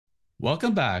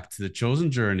Welcome back to the Chosen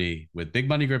Journey with Big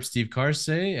Money Grip Steve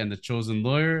Carsey and the Chosen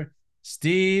Lawyer.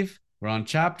 Steve, we're on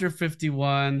chapter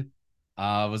 51.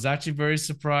 I was actually very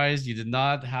surprised you did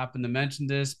not happen to mention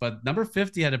this, but number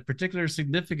 50 had a particular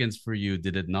significance for you,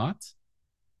 did it not?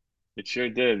 It sure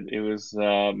did. It was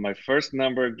my first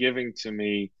number giving to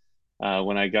me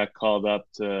when I got called up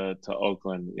to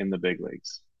Oakland in the big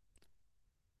leagues.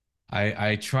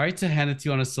 I tried to hand it to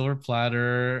you on a silver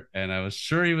platter, and I was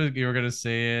sure you were gonna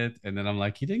say it, and then I'm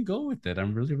like, he didn't go with it.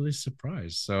 I'm really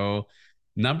surprised. So,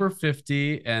 number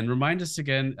 50, and remind us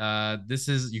again. This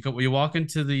is you walk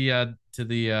into the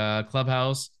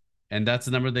clubhouse, and that's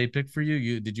the number they picked for you.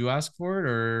 You did you ask for it,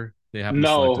 or they happen to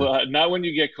select No, it? not when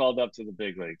you get called up to the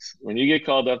big leagues. When you get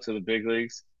called up to the big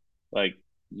leagues, like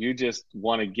you just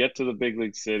want to get to the big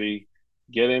league city,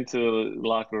 get into the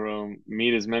locker room,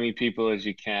 meet as many people as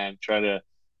you can, try to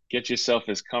get yourself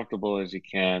as comfortable as you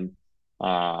can.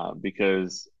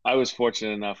 Because I was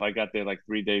fortunate enough, I got there like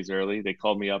 3 days early. They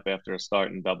called me up after a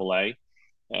start in Double A,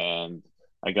 and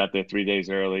I got there 3 days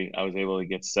early. I was able to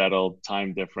get settled,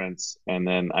 time difference, and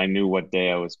then I knew what day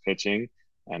I was pitching,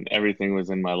 and everything was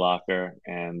in my locker.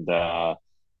 And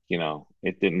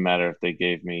it didn't matter if they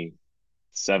gave me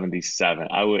 77.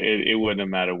 It wouldn't have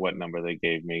mattered what number they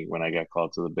gave me when I got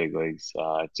called to the big leagues.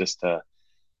 Just to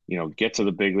get to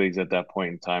the big leagues at that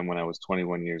point in time when I was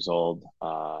 21 years old,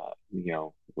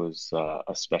 was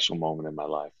a special moment in my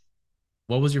life.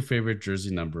 What was your favorite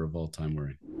jersey number of all time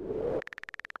wearing?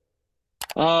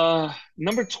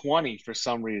 Number 20 for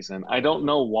some reason. I don't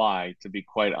know why, to be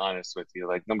quite honest with you.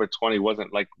 Like number 20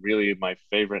 wasn't like really my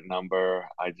favorite number.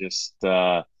 I just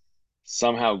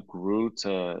somehow grew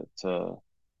to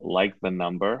like the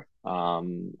number.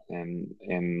 And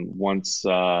once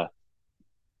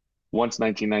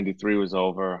 1993 was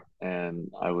over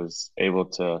and I was able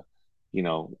to,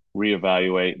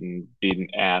 reevaluate and being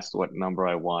asked what number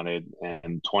I wanted,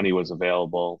 and 20 was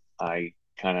available, I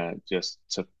kind of just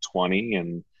took 20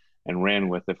 and ran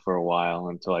with it for a while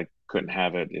until I couldn't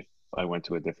have it if I went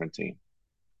to a different team.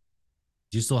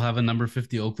 Do you still have a number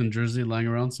 50 Oakland jersey lying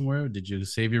around somewhere? Did you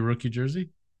save your rookie jersey?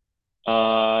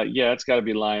 Yeah, it's got to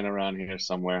be lying around here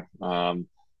somewhere.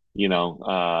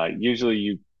 Usually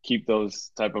you keep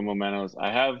those type of mementos.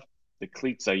 I have the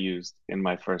cleats I used in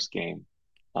my first game.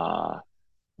 Uh,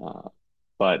 uh,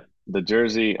 but the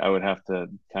jersey I would have to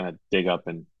kind of dig up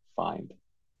and find.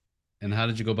 And how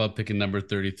did you go about picking number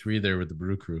 33 there with the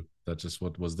Brew Crew? That's just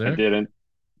what was I there? didn't.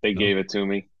 They No, gave it to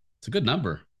me. it's a good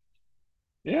number.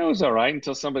 Yeah, it was all right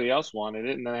until somebody else wanted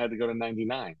it, and then I had to go to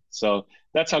 99. So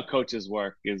that's how coaches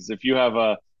work, is if you have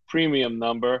a premium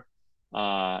number,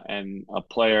 and a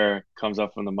player comes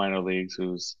up from the minor leagues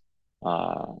who's,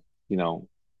 uh, you know,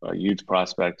 a huge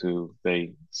prospect who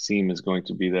they seem is going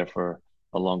to be there for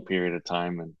a long period of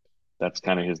time, and that's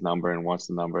kind of his number. And once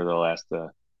the number, they'll ask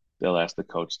the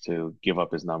coach to give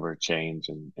up his number, change,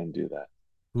 and do that.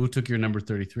 Who took your number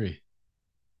 33?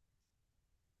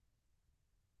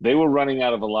 They were running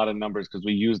out of a lot of numbers because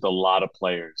we used a lot of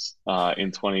players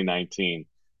in 2019.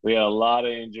 We had a lot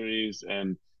of injuries,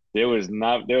 and there was a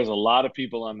lot of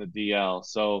people on the DL.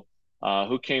 So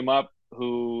who came up?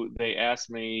 Who they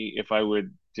asked me if I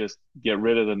would just get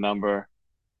rid of the number,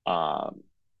 um,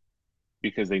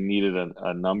 because they needed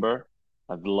a number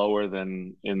lower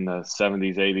than in the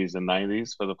 70s, 80s, and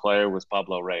 90s for the player, was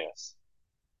Pablo Reyes.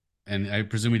 And I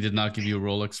presume he did not give you a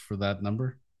Rolex for that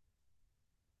number?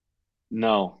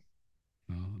 No,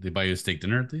 No. They buy you a steak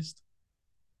dinner at least?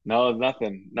 no,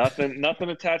 nothing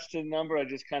attached to the number. I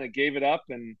just kind of gave it up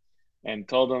and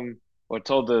told them, or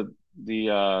told the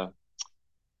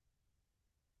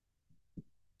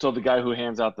guy who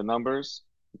hands out the numbers,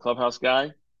 the clubhouse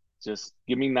guy, just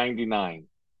give me 99.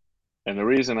 And the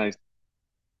reason I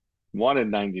wanted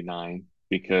 99,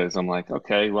 because I'm like,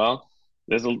 okay, well,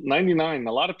 there's a 99.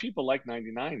 A lot of people like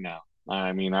 99 now.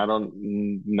 I mean, I don't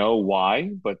know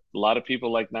why, but a lot of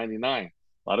people like 99.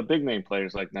 A lot of big name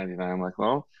players like 99. I'm like,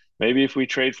 well, maybe if we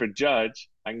trade for Judge,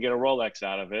 I can get a Rolex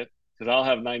out of it because I'll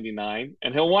have 99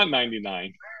 and he'll want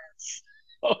 99.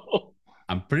 So,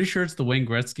 I'm pretty sure it's the Wayne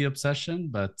Gretzky obsession,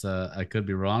 but I could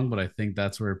be wrong. But I think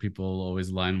that's where people always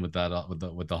line with that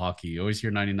with the hockey. You always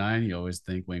hear 99, you always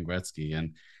think Wayne Gretzky.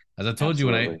 And as I told you,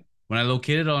 absolutely. when I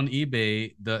located on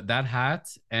eBay, that hat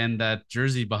and that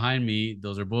jersey behind me,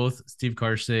 those are both Steve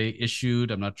Carsey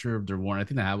issued. I'm not sure if they're worn. I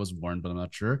think the hat was worn, but I'm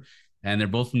not sure. And they're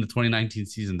both from the 2019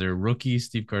 season. They're rookie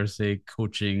Steve Carsey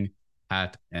coaching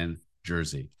hat and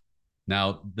jersey.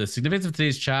 Now, the significance of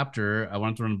today's chapter I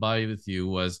wanted to run by with you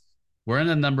was we're in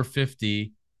the number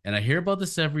 50, and I hear about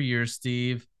this every year,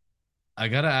 Steve. I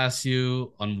got to ask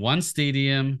you on one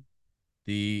stadium,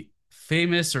 the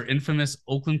famous or infamous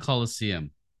Oakland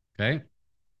Coliseum. Okay.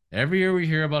 Every year we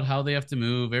hear about how they have to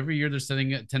move. Every year they're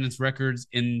setting attendance records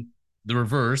in the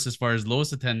reverse as far as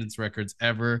lowest attendance records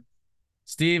ever.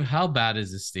 Steve, how bad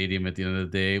is this stadium at the end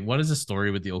of the day? What is the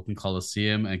story with the Oakland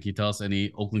Coliseum? And can you tell us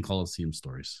any Oakland Coliseum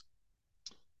stories?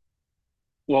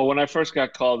 Well, when I first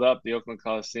got called up, the Oakland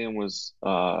Coliseum was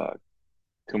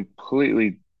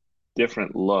completely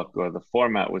different look, or the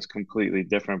format was completely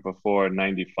different before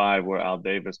 '95, where Al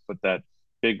Davis put that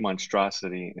big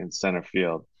monstrosity in center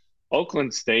field.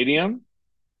 Oakland Stadium,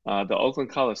 the Oakland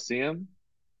Coliseum,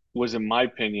 was, in my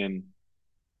opinion,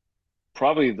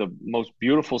 probably the most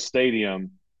beautiful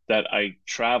stadium that I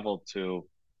traveled to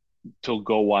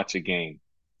go watch a game.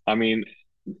 I mean,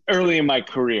 early in my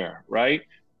career, right?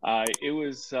 It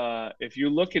was, if you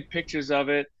look at pictures of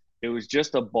it, it was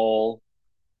just a bowl.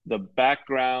 The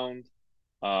background,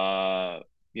 uh,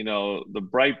 the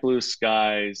bright blue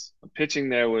skies. The pitching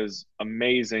there was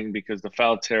amazing because the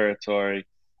foul territory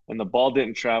and the ball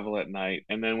didn't travel at night.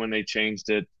 And then when they changed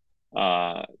it,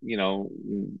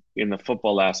 in the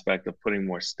football aspect of putting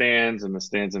more stands and the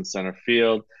stands in center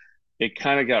field, it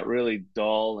kind of got really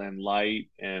dull and light,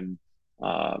 and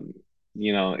um,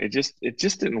 it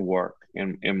just didn't work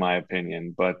in my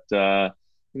opinion. But the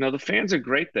fans are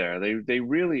great there. They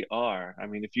really are. I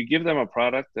mean, if you give them a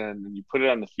product and you put it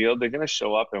on the field, they're going to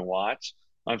show up and watch.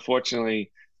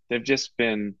 Unfortunately, they've just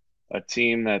been a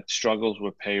team that struggles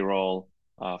with payroll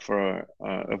for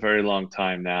a very long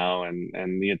time now,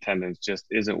 and the attendance just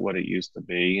isn't what it used to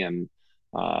be. And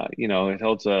it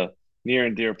holds a near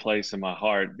and dear place in my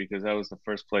heart because that was the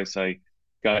first place I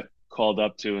got called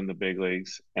up to in the big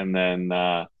leagues, and then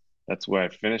that's where I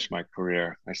finished my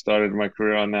career. I started my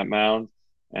career on that mound,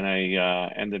 and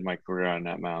I ended my career on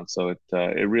that mound. So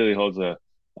it really holds a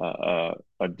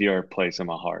dear place in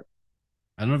my heart.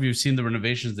 I don't know if you've seen the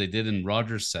renovations they did in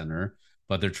Rogers Center,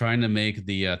 but they're trying to make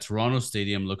the Toronto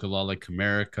Stadium look a lot like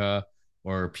Comerica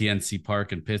or PNC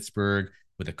Park in Pittsburgh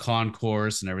with a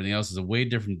concourse and everything else. There's a way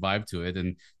different vibe to it.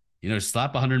 And,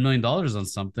 slap $100 million on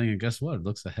something, and guess what? It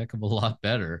looks a heck of a lot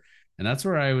better. And that's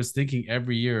where I was thinking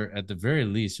every year, at the very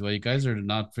least, well, you guys are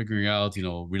not figuring out,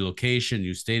 relocation,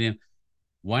 new stadium.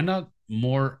 Why not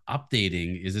more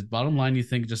updating? Is it bottom line, you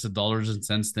think, just a dollars and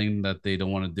cents thing that they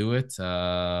don't want to do it?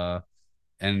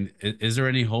 And is there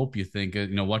any hope, you think,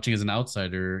 watching as an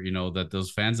outsider, that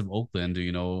those fans of Oakland,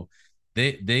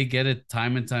 they get it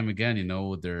time and time again,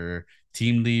 with their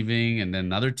team leaving and then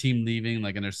another team leaving,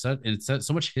 like, and it's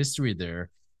so much history there.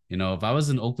 If I was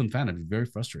an Oakland fan, I'd be very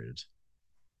frustrated.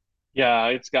 Yeah,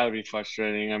 it's got to be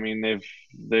frustrating. I mean,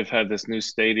 they've had this new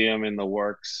stadium in the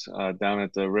works down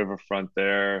at the riverfront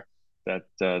there that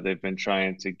they've been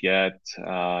trying to get.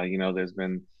 There's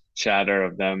been chatter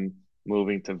of them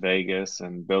moving to Vegas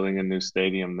and building a new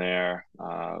stadium there,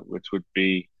 which would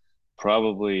be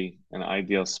probably an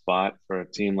ideal spot for a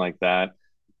team like that.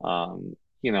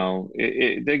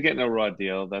 They're getting a raw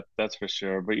deal, that's for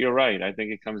sure. But you're right. I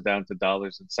think it comes down to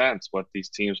dollars and cents, what these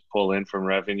teams pull in from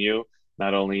revenue,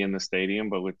 not only in the stadium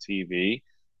but with TV,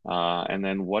 and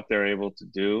then what they're able to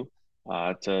do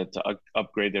to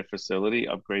upgrade their facility,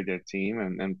 upgrade their team,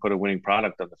 and put a winning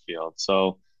product on the field.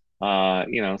 So,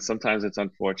 sometimes it's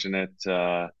unfortunate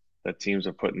that teams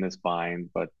are put in this bind,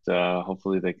 but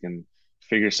hopefully they can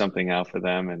figure something out for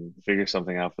them and figure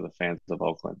something out for the fans of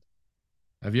Oakland.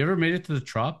 Have you ever made it to the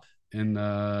Trop in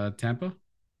Tampa?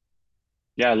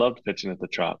 Yeah, I loved pitching at the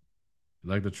Trop.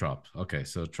 Like the Trop. Okay,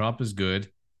 so Trop is good.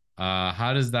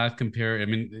 How does that compare? I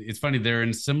mean, it's funny, they're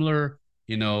in similar,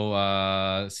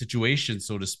 situations,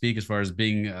 so to speak, as far as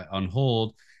being on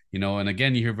hold. And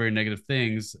again, you hear very negative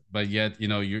things, but yet,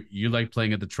 you like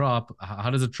playing at the Trop. How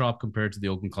does the Trop compare to the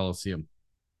Oakland Coliseum?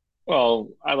 Well,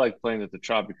 I like playing at the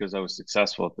Trop because I was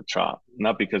successful at the Trop,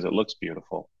 not because it looks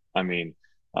beautiful. I mean,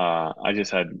 I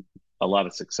just had a lot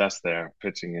of success there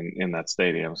pitching in that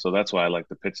stadium. So that's why I like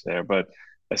to pitch there. But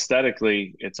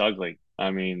aesthetically, it's ugly.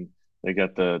 I mean, they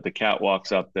got the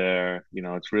catwalks up there.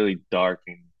 It's really dark,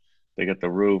 and they got the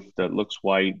roof that looks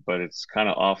white, but it's kind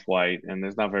of off white, and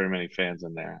there's not very many fans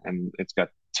in there. And it's got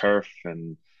turf,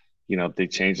 and they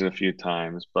changed it a few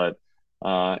times. But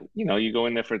you go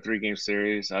in there for a 3 game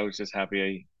series. I was just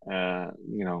happy, I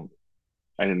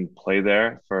didn't play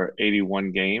there for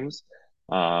 81 games.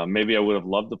 Maybe I would have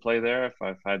loved to play there if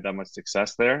I've had that much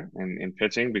success there in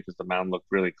pitching, because the mound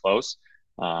looked really close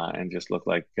and just looked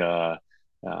like,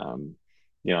 um,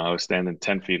 I was standing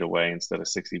 10 feet away instead of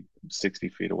 60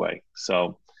 feet away.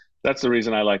 So that's the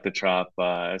reason I like the Trop.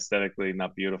 Aesthetically,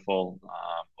 not beautiful.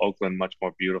 Oakland, much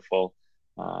more beautiful.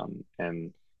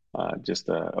 And just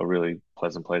a really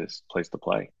pleasant place to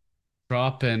play.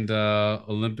 Trop and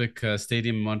Olympic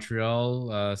Stadium in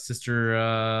Montreal,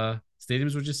 sister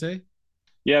stadiums, would you say?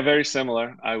 Yeah, very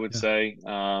similar, I would Yeah. say.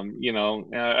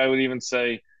 I would even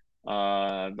say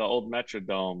the old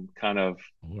Metrodome kind of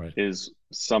All right. is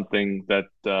something that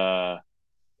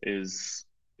is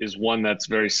is one that's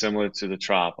very similar to the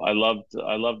Trop. I loved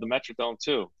the Metrodome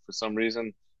too. For some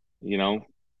reason, you know,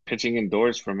 pitching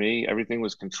indoors for me, everything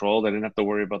was controlled. I didn't have to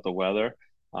worry about the weather,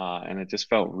 and it just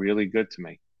felt really good to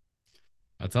me.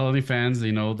 I'll tell any fans,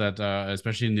 that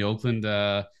especially in the Oakland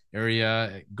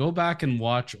area, go back and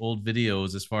watch old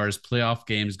videos as far as playoff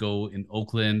games go in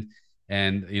Oakland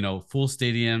and, full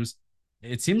stadiums.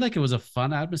 It seemed like it was a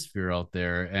fun atmosphere out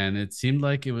there. And it seemed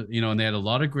like it was, and they had a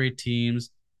lot of great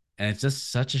teams. And it's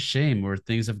just such a shame where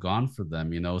things have gone for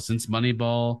them. Since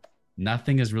Moneyball,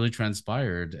 nothing has really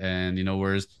transpired. And,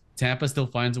 whereas Tampa still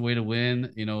finds a way to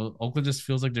win, Oakland just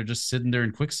feels like they're just sitting there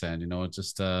in quicksand. It's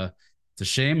just, it's a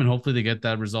shame, and hopefully they get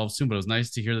that resolved soon. But it was nice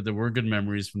to hear that there were good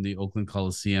memories from the Oakland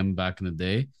Coliseum back in the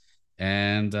day.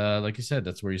 And like you said,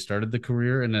 that's where you started the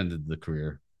career and ended the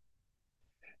career.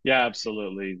 Yeah,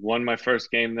 absolutely. Won my first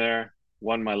game there,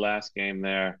 won my last game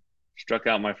there, struck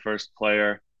out my first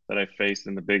player that I faced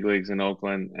in the big leagues in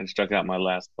Oakland, and struck out my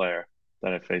last player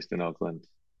that I faced in Oakland.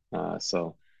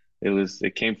 So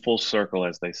it came full circle,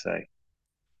 as they say.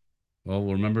 Well,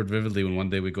 we'll remember it vividly when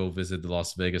one day we go visit the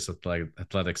Las Vegas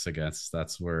Athletics against.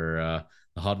 That's where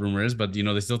the hot rumor is. But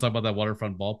they still talk about that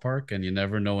waterfront ballpark, and you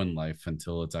never know in life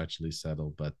until it's actually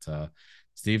settled. But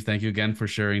Steve, thank you again for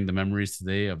sharing the memories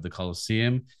today of the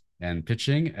Coliseum and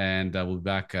pitching. And we'll be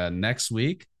back next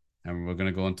week, and we're going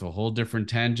to go into a whole different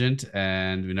tangent.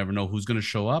 And we never know who's going to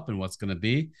show up and what's going to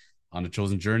be on a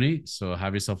chosen journey. So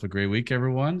have yourself a great week,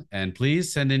 everyone. And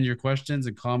please send in your questions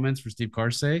and comments for Steve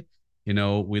Carsey.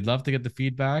 We'd love to get the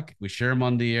feedback. We share them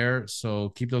on the air. So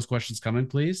keep those questions coming,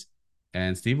 please.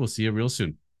 And Steve, we'll see you real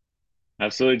soon.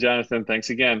 Absolutely, Jonathan. Thanks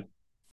again.